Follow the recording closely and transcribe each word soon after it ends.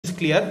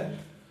clear.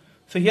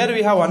 So here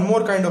we have one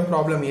more kind of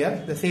problem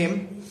here, the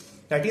same,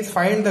 that is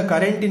find the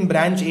current in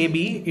branch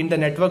AB in the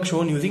network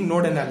shown using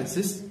node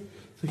analysis.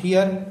 So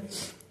here,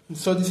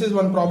 so this is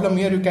one problem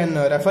here, you can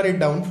refer it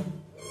down.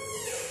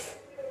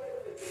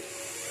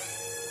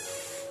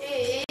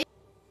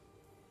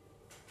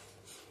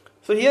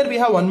 So here we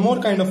have one more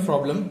kind of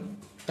problem,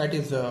 that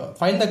is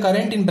find the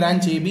current in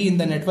branch AB in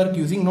the network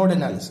using node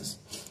analysis.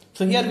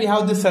 So here we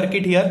have this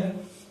circuit here,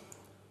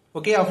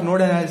 okay, of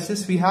node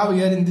analysis. We have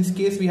here in this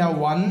case we have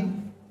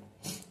 1,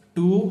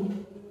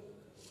 2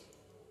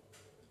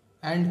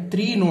 and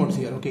 3 nodes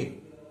here, okay.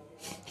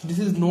 This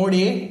is node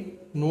A,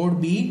 node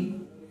B,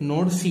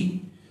 node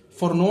C.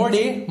 For node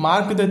A,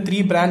 mark the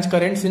 3 branch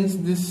current, since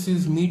this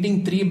is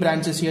meeting 3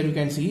 branches here, you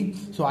can see.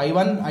 So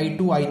I1, I2,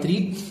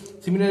 I3.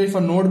 Similarly for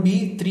node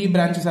B, 3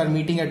 branches are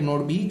meeting at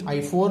node B,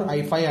 I4,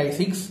 I5,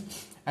 I6.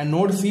 And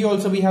node C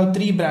also we have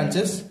 3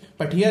 branches.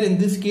 But here in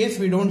this case,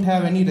 we don't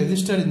have any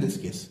resistor in this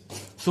case.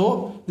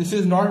 So this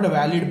is not a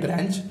valid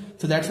branch.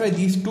 So that's why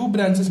these 2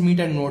 branches meet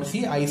at node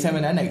C,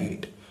 I7 and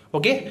I8.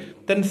 Okay.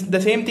 Then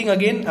the same thing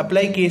again,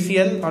 apply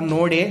KCL on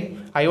node A.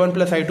 I1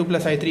 plus I2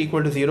 plus I3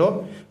 equal to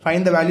 0.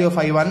 Find the value of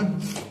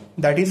I1.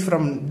 That is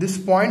from this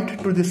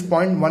point to this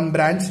point, one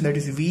branch, that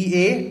is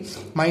VA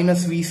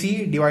minus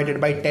VC divided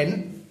by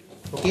 10.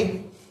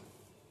 Okay.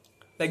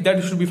 Like that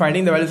you should be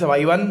finding the values of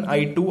I1,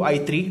 I2,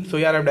 I3. So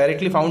here I have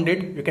directly found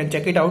it. You can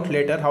check it out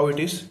later how it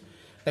is.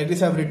 Like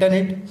this I have written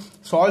it.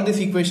 Solve this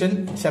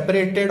equation,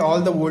 separated all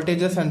the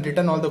voltages and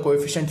written all the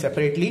coefficients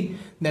separately.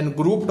 Then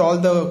grouped all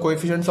the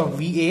coefficients of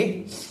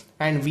VA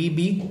and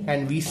VB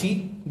and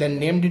VC. Then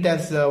named it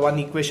as one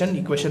equation,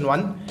 equation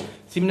 1.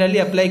 Similarly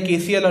apply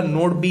KCL on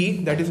node B,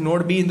 that is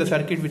node B in the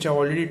circuit which I have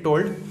already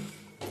told.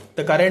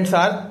 The currents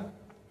are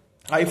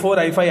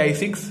I4, I5,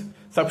 I6.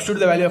 Substitute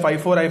the value of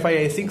I4, I5,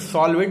 I6,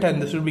 solve it,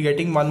 and this will be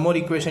getting one more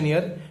equation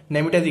here.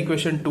 Name it as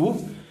equation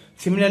 2.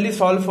 Similarly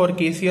solve for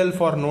KCL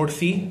for node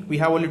C. We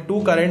have only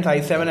 2 currents,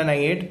 I7 and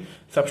I8.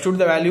 Substitute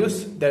the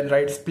values,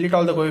 then split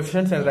all the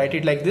coefficients and write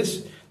it like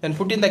this. Then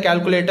put in the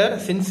calculator.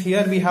 Since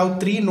here we have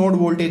 3 node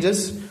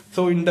voltages,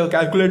 so in the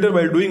calculator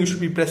while doing you should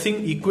be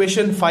pressing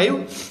equation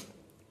 5,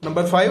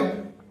 number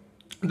 5,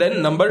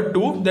 then number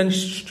 2, then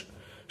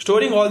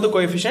storing all the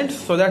coefficients,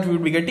 so that we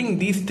will be getting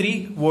these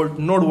 3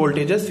 node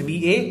voltages,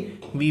 VA,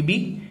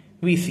 VB,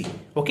 VC.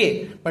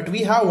 Okay, but we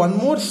have one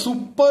more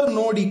super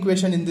node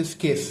equation in this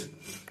case.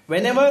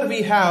 Whenever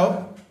we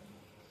have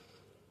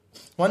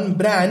one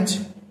branch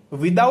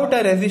without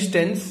a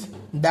resistance,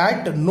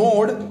 that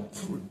node,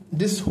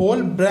 this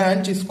whole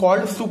branch is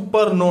called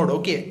super node.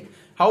 Okay,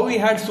 how we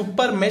had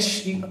super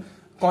mesh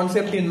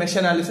concept in mesh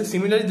analysis,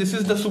 similarly this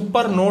is the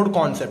super node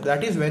concept.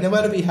 That is,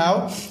 whenever we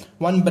have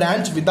one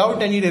branch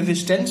without any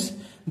resistance,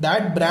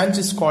 that branch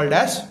is called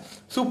as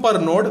super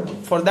node.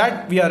 For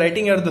that we are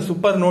writing here the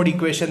super node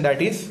equation,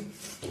 that is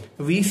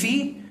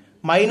VC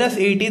minus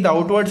 80, the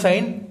outward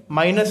sign,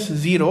 minus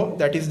 0,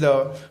 that is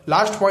the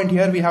last point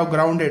here we have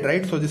grounded,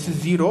 right? So this is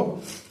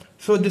 0.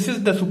 So this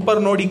is the super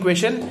node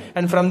equation,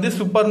 and from this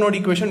super node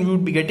equation we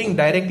would be getting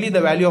directly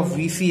the value of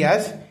VC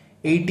as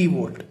 80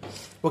 volt.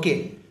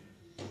 Okay.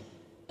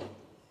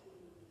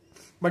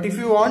 But if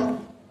you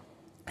want,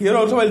 here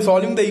also while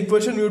solving the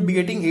equation we would be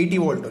getting 80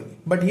 volt only.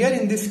 But here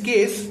in this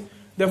case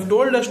they have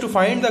told us to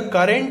find the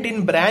current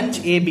in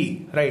branch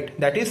AB, right?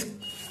 That is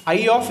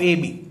I of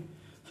AB.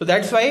 So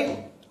that's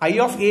why I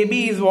of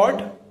AB is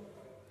what?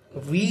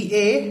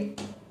 VA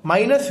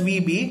minus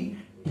VB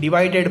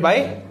divided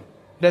by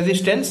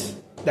resistance,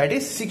 that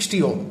is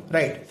 60 ohm,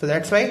 right? So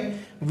that's why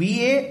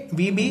VA,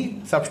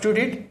 VB, substitute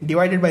it,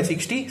 divided by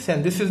 60,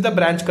 and this is the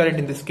branch current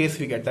in this case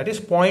we get, that is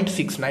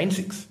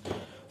 0.696.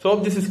 So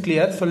hope this is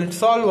clear. So let's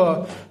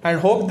solve and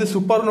hope the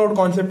super node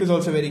concept is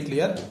also very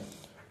clear.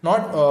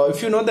 Not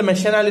if you know the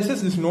mesh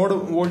analysis, this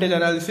node voltage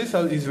analysis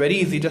is very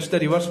easy. Just the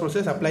reverse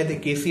process, apply the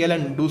KCL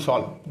and do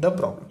solve the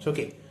problems.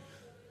 Okay,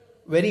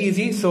 very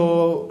easy.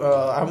 So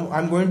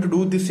I'm going to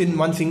do this in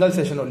one single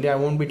session only. I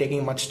won't be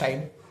taking much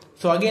time.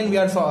 So again we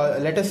are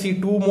let us see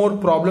 2 more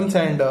problems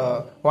and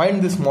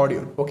wind this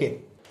module. Okay.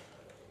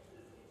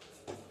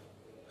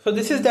 So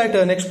this is that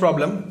next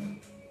problem.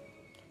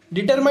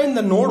 Determine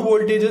the node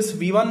voltages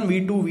V1,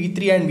 V2,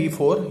 V3 and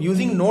V4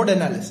 using node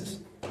analysis.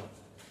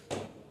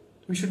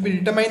 We should be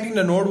determining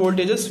the node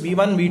voltages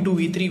V1, V2,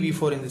 V3,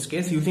 V4 in this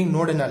case using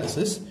node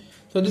analysis.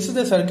 So this is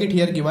the circuit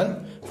here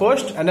given.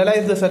 First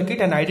analyze the circuit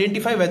and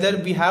identify whether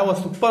we have a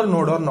super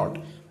node or not.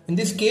 In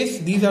this case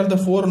these are the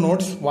 4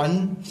 nodes,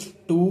 1,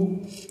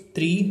 2,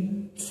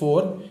 3,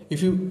 4.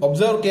 If you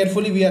observe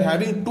carefully, we are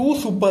having 2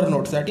 super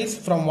nodes, that is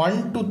from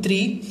 1 to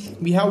 3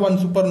 we have one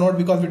super node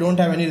because we don't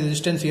have any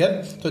resistance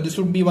here. So this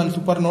would be one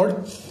super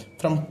node.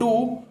 From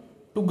 2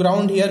 to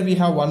ground here we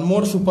have one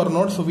more super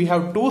node. So we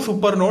have 2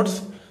 super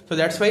nodes. So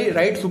that's why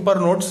write super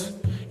nodes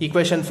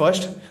equation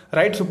first.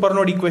 Write super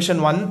node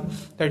equation 1,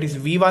 that is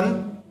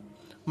V1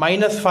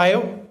 minus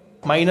 5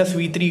 minus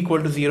V3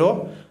 equal to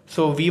 0.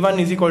 So V1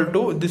 is equal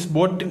to this,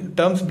 both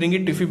terms bring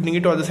it, if you bring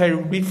it to the other side, it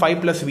would be 5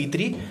 plus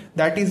V3.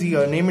 That is,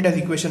 name it as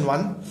equation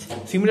 1.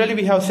 Similarly,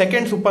 we have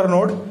second super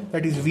node,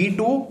 that is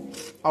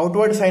V2,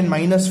 outward sign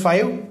minus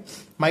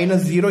 5,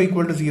 minus 0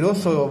 equal to 0.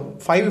 So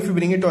 5, if you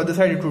bring it to the other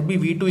side, it would be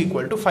V2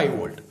 equal to 5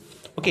 volt.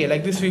 Okay,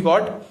 like this we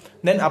got.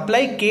 Then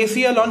apply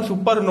KCL on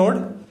super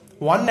node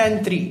 1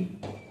 and 3.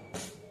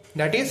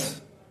 That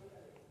is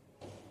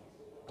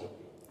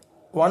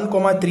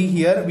 1, 3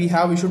 here. We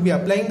should be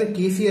applying the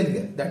KCL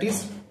here. That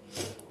is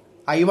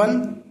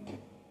I1,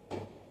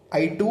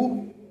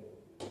 I2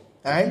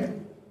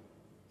 and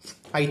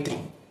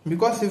I3.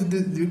 Because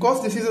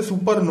this is a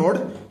super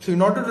node, so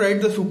in order to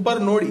write the super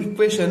node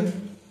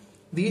equation,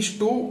 these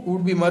two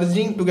would be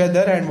merging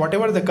together, and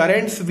whatever the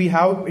currents we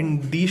have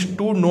in these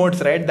two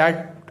nodes, right,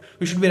 that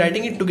we should be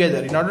writing it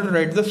together in order to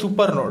write the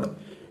super node,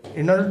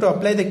 in order to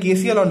apply the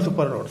KCL on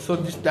super node. So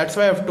that's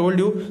why I've told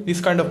you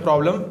this kind of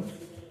problem.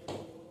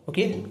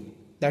 Okay,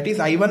 that is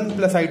I1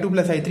 plus I2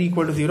 plus I3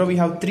 equal to 0. We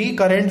have three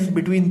currents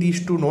between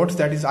these two nodes,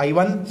 that is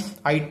I1,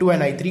 I2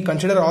 and I3.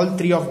 Consider all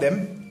three of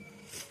them.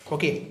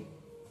 Okay,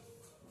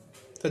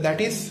 so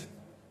that is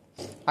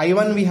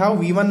I1, we have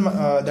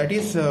V1, that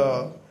is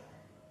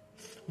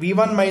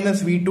V1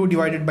 minus V2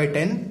 divided by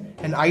 10,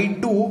 and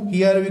I2,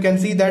 here we can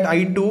see that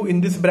I2,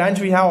 in this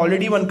branch we have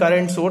already one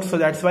current source, so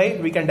that's why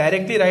we can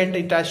directly write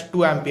it as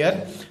 2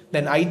 ampere.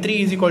 Then I3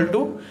 is equal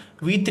to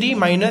V3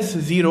 minus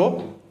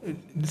 0,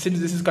 since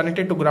this is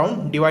connected to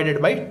ground,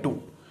 divided by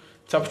 2.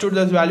 Substitute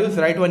those values,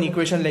 write one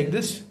equation like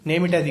this,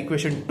 name it as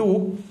equation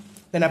 2,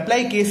 then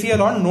apply KCL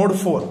on node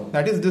 4,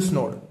 that is this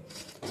node.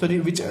 So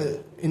which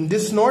in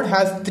this node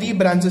has three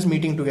branches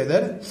meeting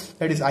together,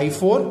 that is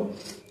I4,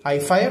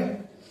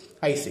 I5,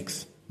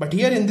 I6. But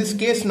here in this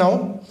case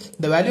now,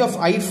 the value of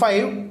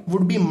I5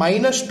 would be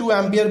minus 2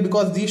 ampere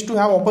because these two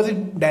have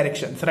opposite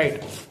directions,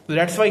 right? So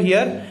that's why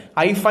here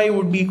I5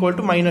 would be equal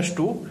to minus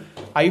 2.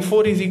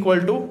 I4 is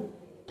equal to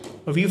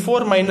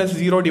V4 minus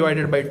 0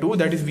 divided by 2,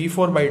 that is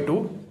V4 by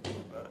 2.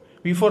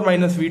 V4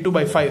 minus V2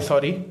 by 5,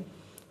 sorry.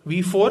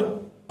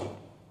 V4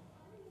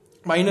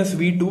 minus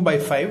V2 by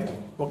 5,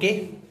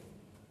 okay?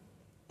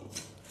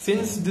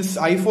 Since this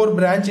I4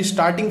 branch is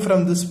starting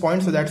from this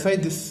point, so that's why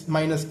this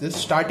minus this,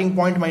 starting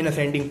point minus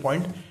ending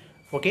point,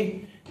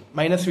 okay?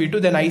 Minus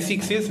V2, then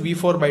I6 is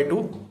V4 by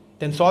 2.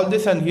 Then solve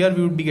this, and here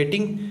we would be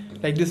getting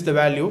like this the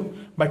value.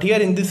 But here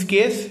in this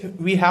case,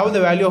 we have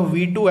the value of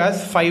V2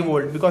 as 5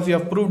 volt because we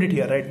have proved it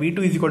here, right? V2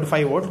 is equal to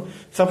 5 volt.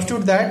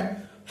 Substitute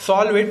that,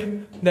 solve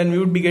it, then we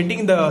would be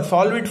getting the,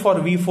 solve it for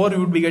V4, we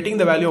would be getting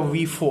the value of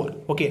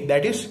V4, okay?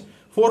 That is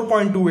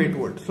 4.28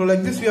 volt. So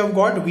like this we have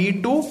got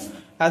V2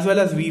 as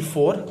well as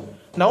V4.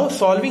 Now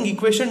solving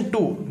equation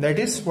 2, that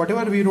is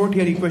whatever we wrote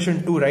here,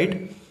 equation 2,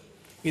 right?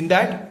 In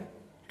that,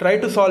 try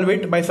to solve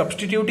it by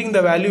substituting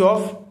the value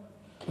of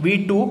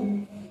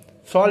V2,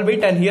 solve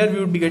it, and here we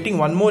would be getting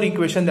one more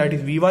equation, that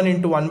is V1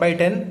 into 1 by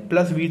 10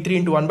 plus V3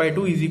 into 1 by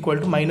 2 is equal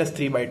to minus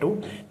 3 by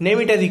 2.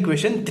 Name it as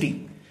equation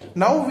 3.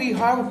 Now we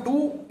have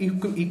two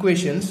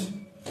equations,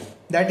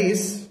 that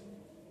is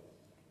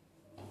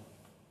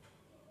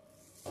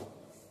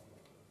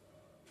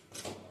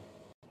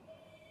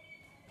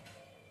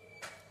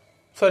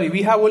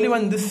we have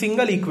only this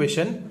single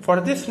equation.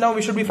 For this now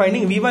we should be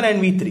finding V1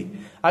 and V3.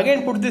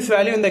 Again put this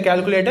value in the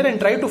calculator and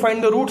try to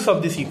find the roots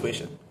of this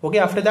equation. Okay,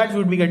 after that we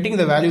would be getting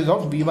the values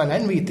of V1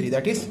 and V3.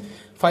 That is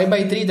 5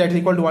 by 3, that is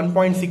equal to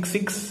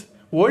 1.66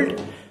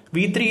 volt.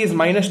 V3 is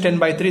minus 10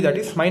 by 3, that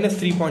is minus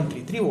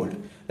 3.33 volt.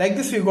 Like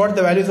this we got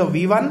the values of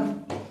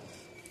V1,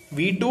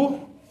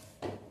 V2,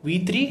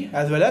 V3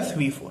 as well as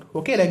V4.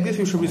 Okay, like this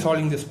you should be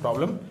solving this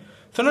problem.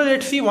 So now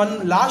let's see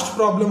one last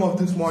problem of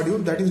this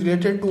module, that is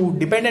related to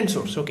dependent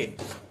source. Okay,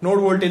 node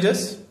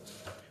voltages.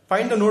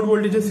 Find the node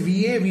voltages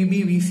VA,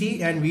 VB,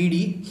 VC and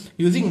VD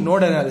using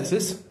node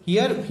analysis.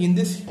 Here in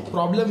this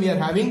problem we are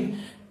having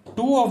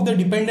two of the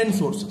dependent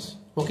sources.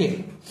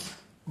 Okay,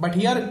 but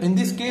here in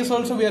this case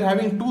also we are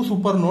having two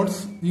super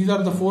nodes. These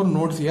are the four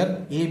nodes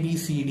here, A, B,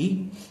 C,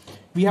 D.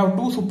 We have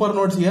two super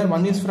nodes here.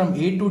 One is from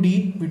A to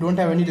D, we don't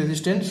have any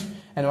resistance,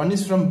 and one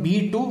is from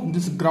B to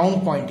this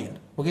ground point here.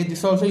 Okay,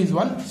 this also is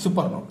one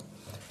super node.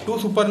 Two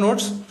super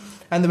nodes,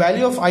 and the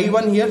value of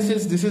I1 here,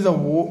 since this is a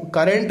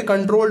current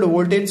controlled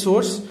voltage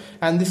source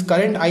and this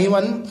current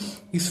I1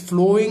 is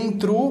flowing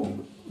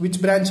through which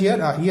branch here?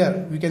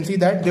 Here we can see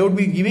that they would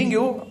be giving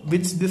you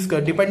which this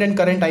dependent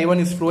current I1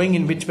 is flowing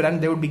in which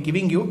branch they would be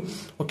giving you.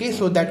 Okay,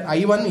 so that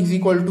I1 is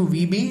equal to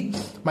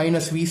VB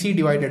minus VC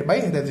divided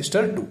by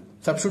resistor 2.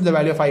 Substitute the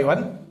value of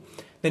I1.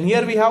 Then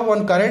here we have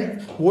one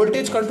current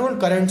voltage controlled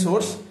current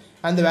source,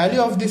 and the value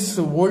of this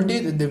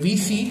voltage, the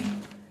VC,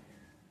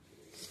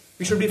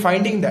 we should be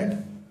finding that.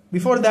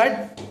 Before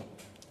that,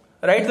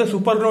 write the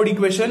super node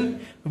equation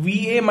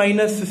VA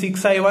minus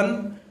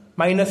 6I1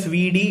 minus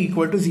VD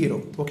equal to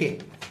 0. Okay,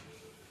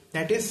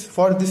 that is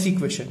for this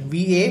equation.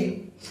 VA,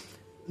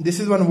 this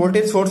is one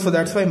voltage source, so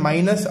that's why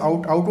minus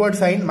outward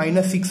sign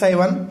minus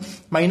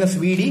 6I1 minus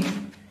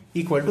VD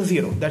equal to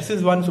 0. That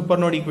is one super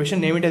node equation,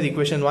 name it as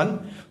equation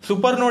 1.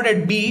 Super node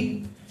at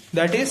B,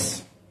 that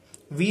is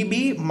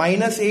VB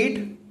minus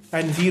 8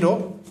 and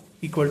 0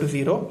 equal to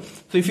 0.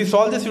 So if you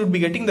solve this, you would be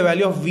getting the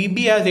value of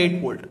VB as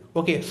 8 volt.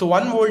 Okay, so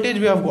one voltage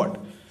we have got.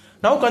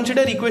 Now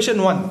consider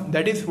equation 1,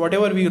 that is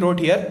whatever we wrote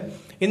here.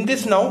 In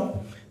this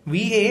now,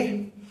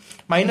 VA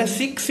minus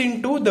 6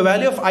 into the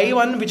value of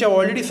I1 which I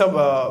have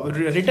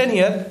already written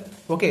here.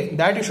 Okay,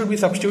 that you should be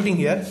substituting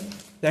here.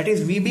 That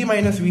is VB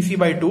minus VC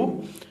by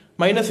 2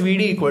 minus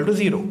VD equal to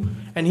 0.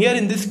 And here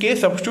in this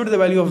case, substitute the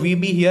value of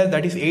VB here,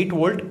 that is 8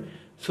 volt.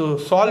 So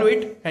solve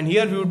it, and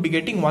here we would be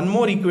getting one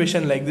more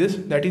equation like this,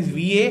 that is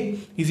VA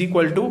is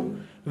equal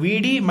to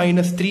VD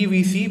minus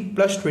 3VC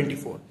plus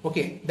 24.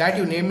 Okay, that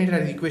you name it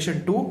as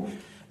equation 2.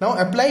 Now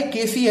apply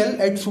KCL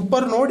at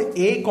super node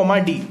A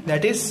comma D.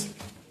 That is,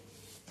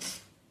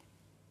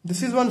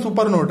 this is one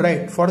super node,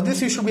 right? For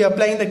this you should be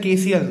applying the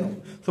KCL now.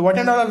 So what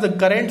and all of the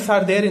currents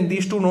are there in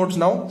these two nodes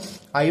now?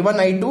 I1,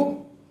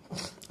 I2,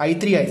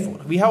 I3,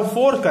 I4. We have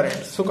 4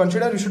 currents. So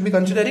consider, we should be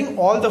considering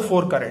all the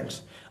 4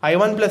 currents.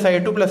 I1 plus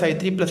I2 plus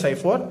I3 plus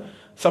I4.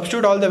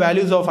 Substitute all the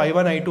values of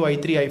I1, I2,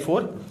 I3,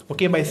 I4.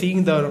 Okay, by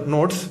seeing the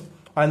nodes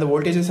and the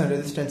voltages and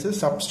resistances,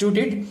 substitute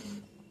it.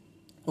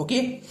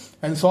 Okay,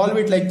 and solve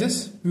it like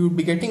this. We would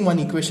be getting one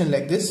equation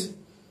like this.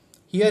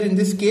 Here in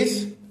this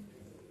case,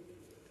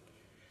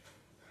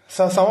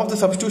 so some of the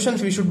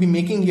substitutions we should be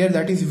making here,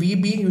 that is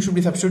VB, you should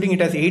be substituting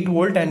it as 8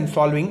 volt and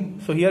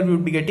solving. So here we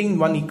would be getting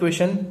one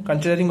equation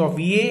considering of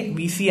VA,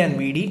 VC and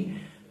VD.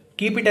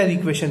 Keep it as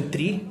equation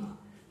 3.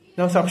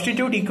 Now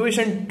substitute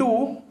equation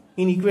 2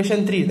 in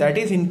equation 3, that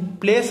is in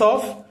place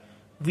of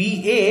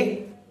VA,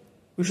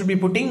 we should be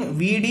putting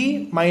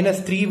VD minus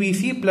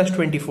 3VC plus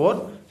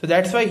 24. So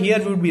that's why here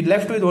we would be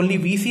left with only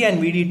VC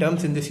and VD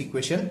terms in this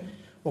equation.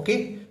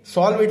 Okay,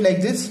 solve it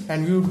like this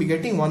and we would be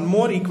getting one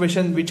more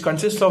equation which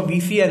consists of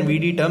VC and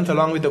VD terms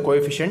along with the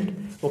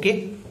coefficient.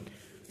 Okay,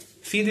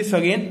 see this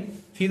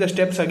again, see the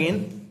steps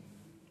again.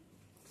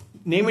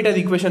 Name it as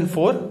equation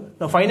 4.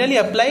 Now finally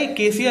apply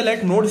KCL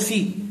at node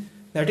C.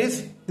 That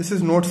is, this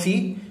is node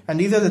C and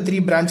these are the 3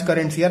 branch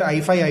currents here,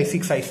 I5,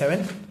 I6,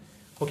 I7.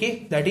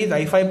 Okay, that is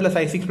I5 plus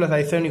I6 plus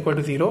I7 equal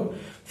to 0.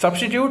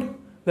 Substitute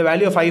the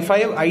value of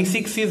I5,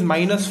 I6 is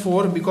minus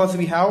 4 because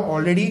we have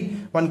already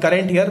one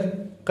current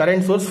here,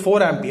 current source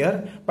 4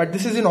 ampere, but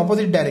this is in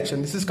opposite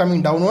direction. This is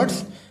coming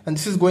downwards and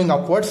this is going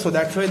upwards, so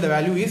that's why the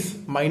value is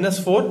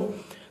minus 4.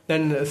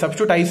 Then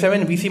substitute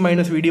I7, VC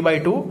minus VD by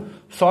 2,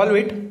 solve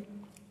it,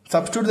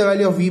 substitute the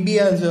value of VB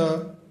as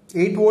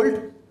 8 volt,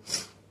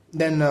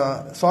 then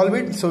solve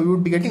it. So we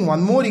would be getting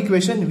one more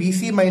equation,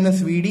 VC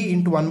minus VD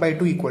into 1 by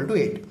 2 equal to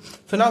 8.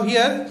 So now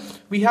here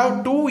we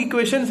have 2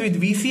 equations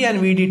with VC and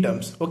VD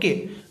terms.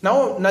 Okay,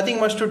 now nothing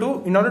much to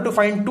do. In order to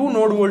find 2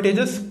 node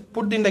voltages,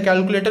 put in the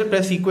calculator,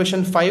 press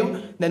equation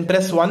 5, then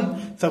press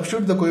 1,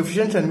 substitute the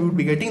coefficients and we would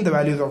be getting the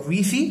values of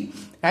VC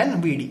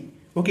and VD.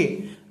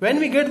 Okay, when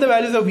we get the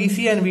values of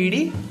VC and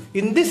VD,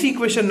 in this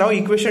equation now,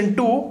 equation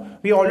 2,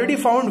 we already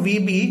found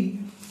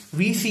VB,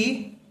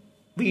 VC,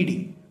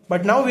 VD.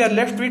 But now we are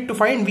left with to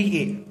find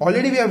VA.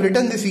 Already we have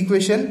written this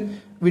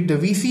equation with the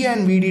VC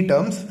and VD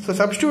terms. So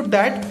substitute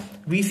that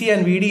VC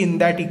and VD in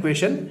that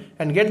equation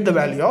and get the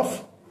value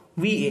of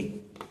VA.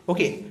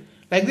 Okay,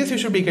 like this you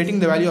should be getting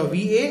the value of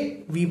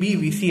VA, VB,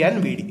 VC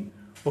and VD.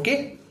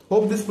 Okay,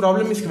 hope this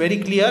problem is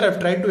very clear. I've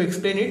tried to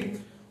explain it.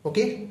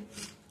 Okay,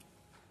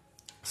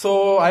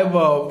 so I've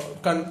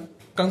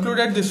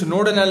concluded this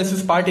node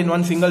analysis part in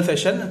one single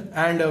session,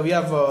 and we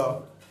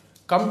have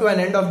come to an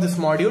end of this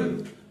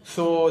module.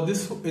 So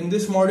in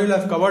this module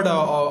I've covered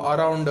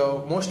around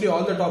mostly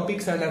all the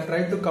topics, and I've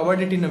tried to cover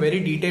it in a very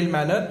detailed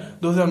manner.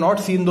 Those who have not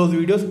seen those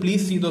videos,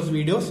 please see those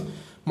videos.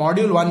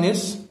 Module 1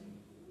 is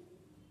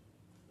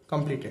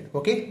completed.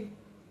 Okay,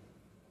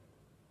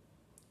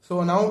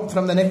 so now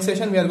from the next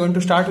session we are going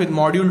to start with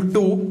module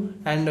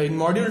 2, and in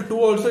module 2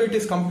 also it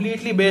is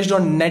completely based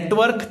on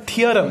network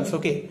theorems.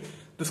 Okay,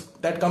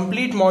 that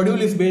complete module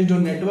is based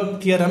on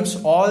network theorems.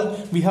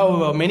 We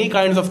have many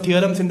kinds of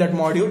theorems in that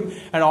module,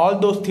 and all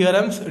those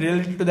theorems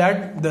related to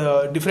that,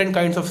 the different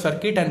kinds of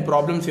circuit and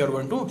problems you are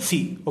going to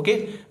see.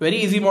 Okay, very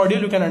easy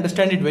module, you can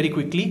understand it very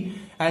quickly,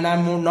 and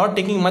I'm not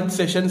taking much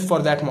sessions for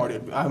that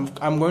module.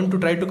 I'm going to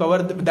try to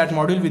cover that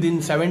module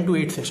within 7 to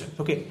 8 sessions.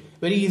 Okay,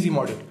 very easy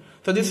module.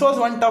 So this was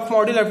one tough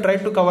module, I've tried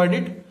to cover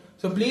it.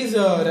 So please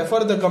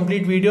refer the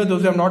complete video.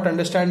 Those who have not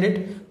understand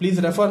it,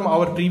 please refer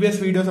our previous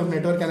videos of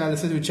network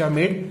analysis which I have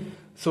made.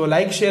 So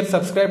like, share,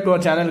 subscribe to our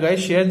channel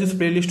guys. Share this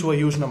playlist to a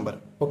huge number.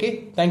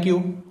 Okay, thank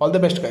you. All the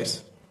best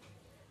guys.